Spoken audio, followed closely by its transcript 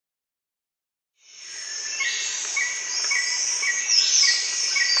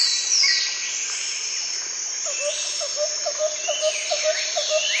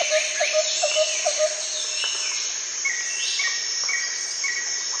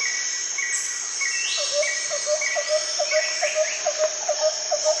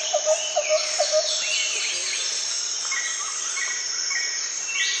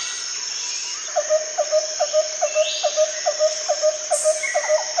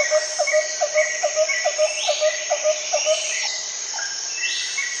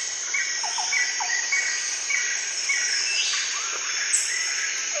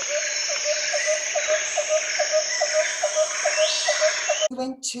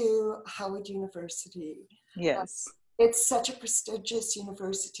to Howard University. Yes. It's such a prestigious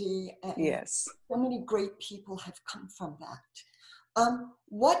university, and Yes. so many great people have come from that.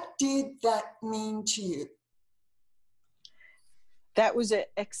 What did that mean to you? That was an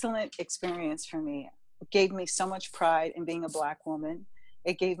excellent experience for me. It gave me so much pride in being a Black woman.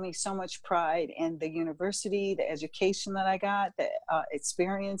 It gave me so much pride in the university, the education that I got, the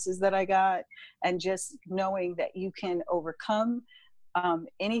experiences that I got, and just knowing that you can overcome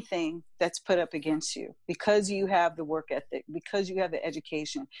anything that's put up against you because you have the work ethic, because you have the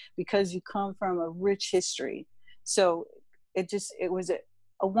education, because you come from a rich history. So it was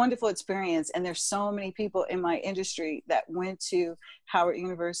a wonderful experience. And there's so many people in my industry that went to Howard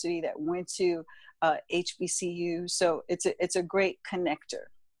University, that went to HBCU. So it's a great connector.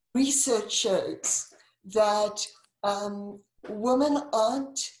 Research shows that women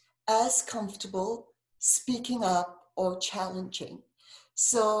aren't as comfortable speaking up or challenging.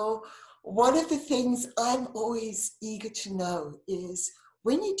 So one of the things I'm always eager to know is,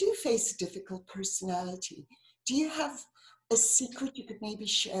 when you do face a difficult personality, do you have a secret you could maybe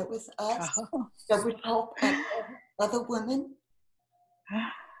share with us that would help other women?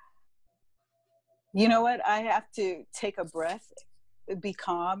 You know what? I have to take a breath, be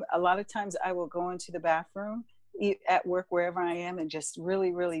calm. A lot of times I will go into the bathroom at work, wherever I am, and just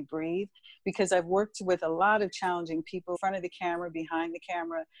really, really breathe, because I've worked with a lot of challenging people in front of the camera, behind the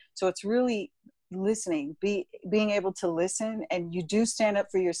camera. So it's really listening, being able to listen. And you do stand up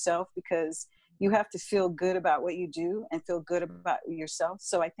for yourself, because you have to feel good about what you do and feel good about yourself.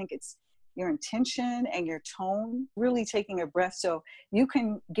 So I think it's your intention and your tone, really taking a breath so you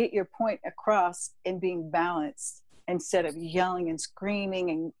can get your point across in being balanced, instead of yelling and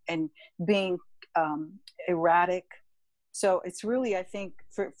screaming and being erratic. So it's really, I think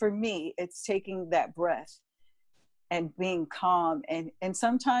for me, it's taking that breath and being calm. And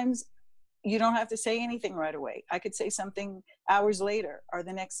sometimes you don't have to say anything right away. I could say something hours later or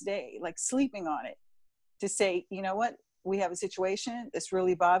the next day, like sleeping on it, to say, you know what, we have a situation. This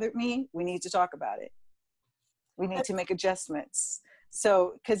really bothered me. We need to talk about it. We need to make adjustments.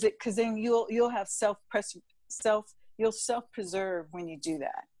 So, because then you'll have you'll self-preserve when you do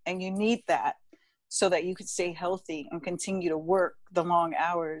that. And you need that so that you can stay healthy and continue to work the long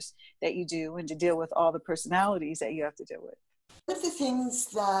hours that you do, and to deal with all the personalities that you have to deal with. One of the things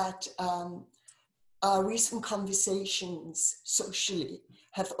that our recent conversations socially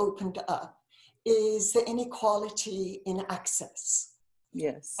have opened up is the inequality in access.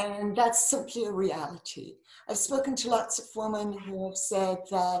 Yes. And that's simply a reality. I've spoken to lots of women who have said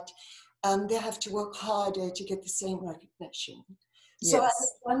that they have to work harder to get the same recognition. So Yes. I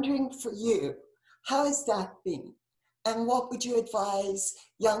was wondering, for you, how has that been? And what would you advise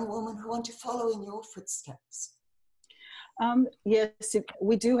young women who want to follow in your footsteps? Yes,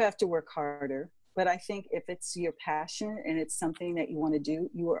 we do have to work harder, but I think if it's your passion and it's something that you want to do,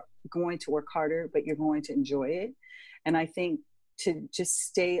 you are going to work harder, but you're going to enjoy it. And I think to just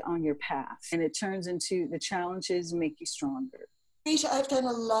stay on your path, and it turns into the challenges make you stronger. Rita, I've done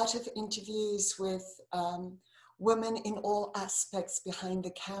a lot of interviews with women in all aspects behind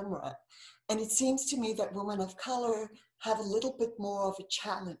the camera. And it seems to me that women of color have a little bit more of a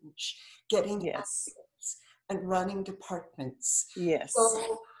challenge getting access and running departments. Yes.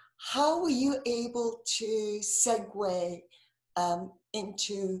 So how were you able to segue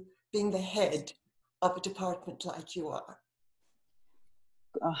into being the head of a department like you are?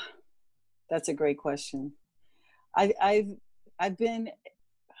 Oh, that's a great question. I've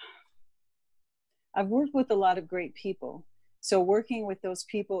worked with a lot of great people. So working with those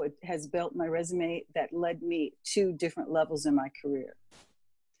people, it has built my resume that led me to different levels in my career.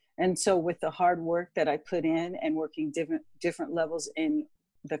 And so with the hard work that I put in and working different levels in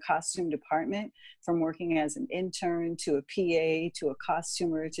the costume department, from working as an intern to a PA to a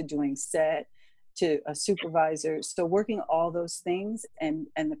costumer to doing set to a supervisor. So working all those things and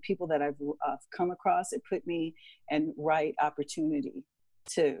the people that I've come across, it put me in right opportunity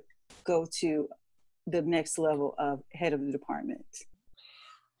to go to the next level of head of the department.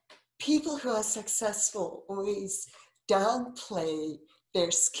 People who are successful always downplay their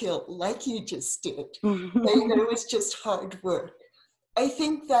skill, like you just did, saying that it was just hard work. I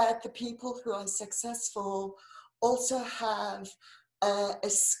think that the people who are successful also have a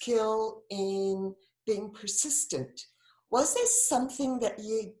skill in being persistent. Was there something that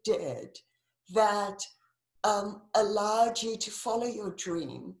you did that allowed you to follow your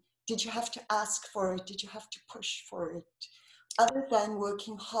dream? Did you have to ask for it? Did you have to push for it? Other than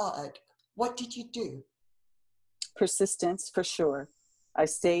working hard, what did you do? Persistence, for sure. I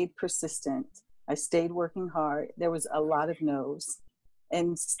stayed persistent. I stayed working hard. There was a lot of no's.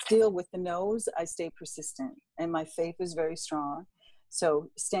 And still with the no's, I stay persistent, and my faith is very strong. So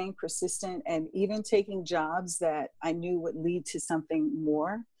staying persistent and even taking jobs that I knew would lead to something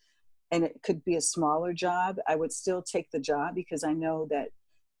more, and it could be a smaller job, I would still take the job because I know that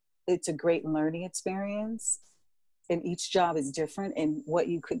it's a great learning experience, and each job is different and what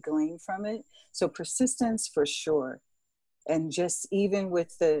you could glean from it. So persistence for sure. And just even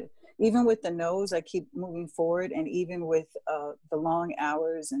with the no's, I keep moving forward. And even with the long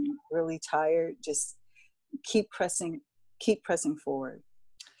hours and really tired, just keep pressing forward.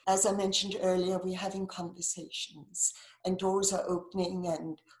 As I mentioned earlier, we're having conversations and doors are opening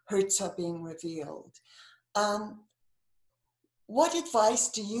and hurts are being revealed. What advice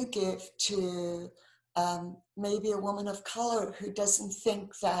do you give to maybe a woman of color who doesn't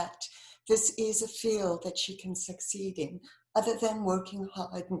think that this is a field that she can succeed in, other than working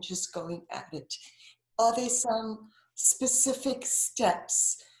hard and just going at it? Are there some specific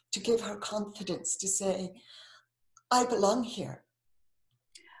steps to give her confidence to say, I belong here?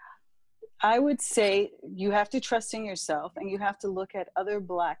 I would say you have to trust in yourself, and you have to look at other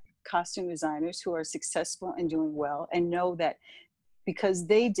Black costume designers who are successful and doing well, and know that because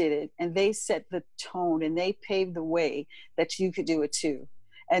they did it and they set the tone and they paved the way, that you could do it too.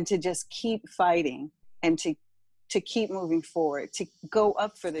 And to just keep fighting and to keep moving forward, to go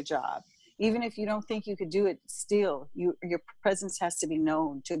up for the job. Even if you don't think you could do it, still your presence has to be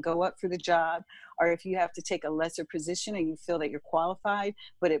known, to go up for the job. Or if you have to take a lesser position and you feel that you're qualified,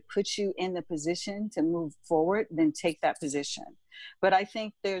 but it puts you in the position to move forward, then take that position. But I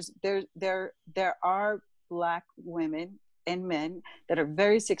think there are Black women and men that are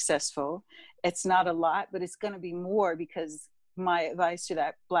very successful. It's not a lot, but it's going to be more, because my advice to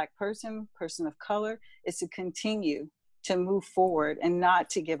that Black person of color, is to continue to move forward and not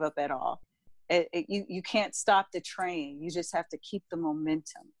to give up at all. You can't stop the train. You just have to keep the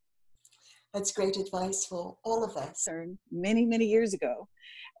momentum. That's great advice for all of us. Many, many years ago.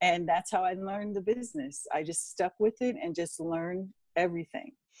 And that's how I learned the business. I just stuck with it and just learned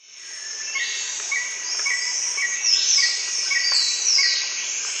everything.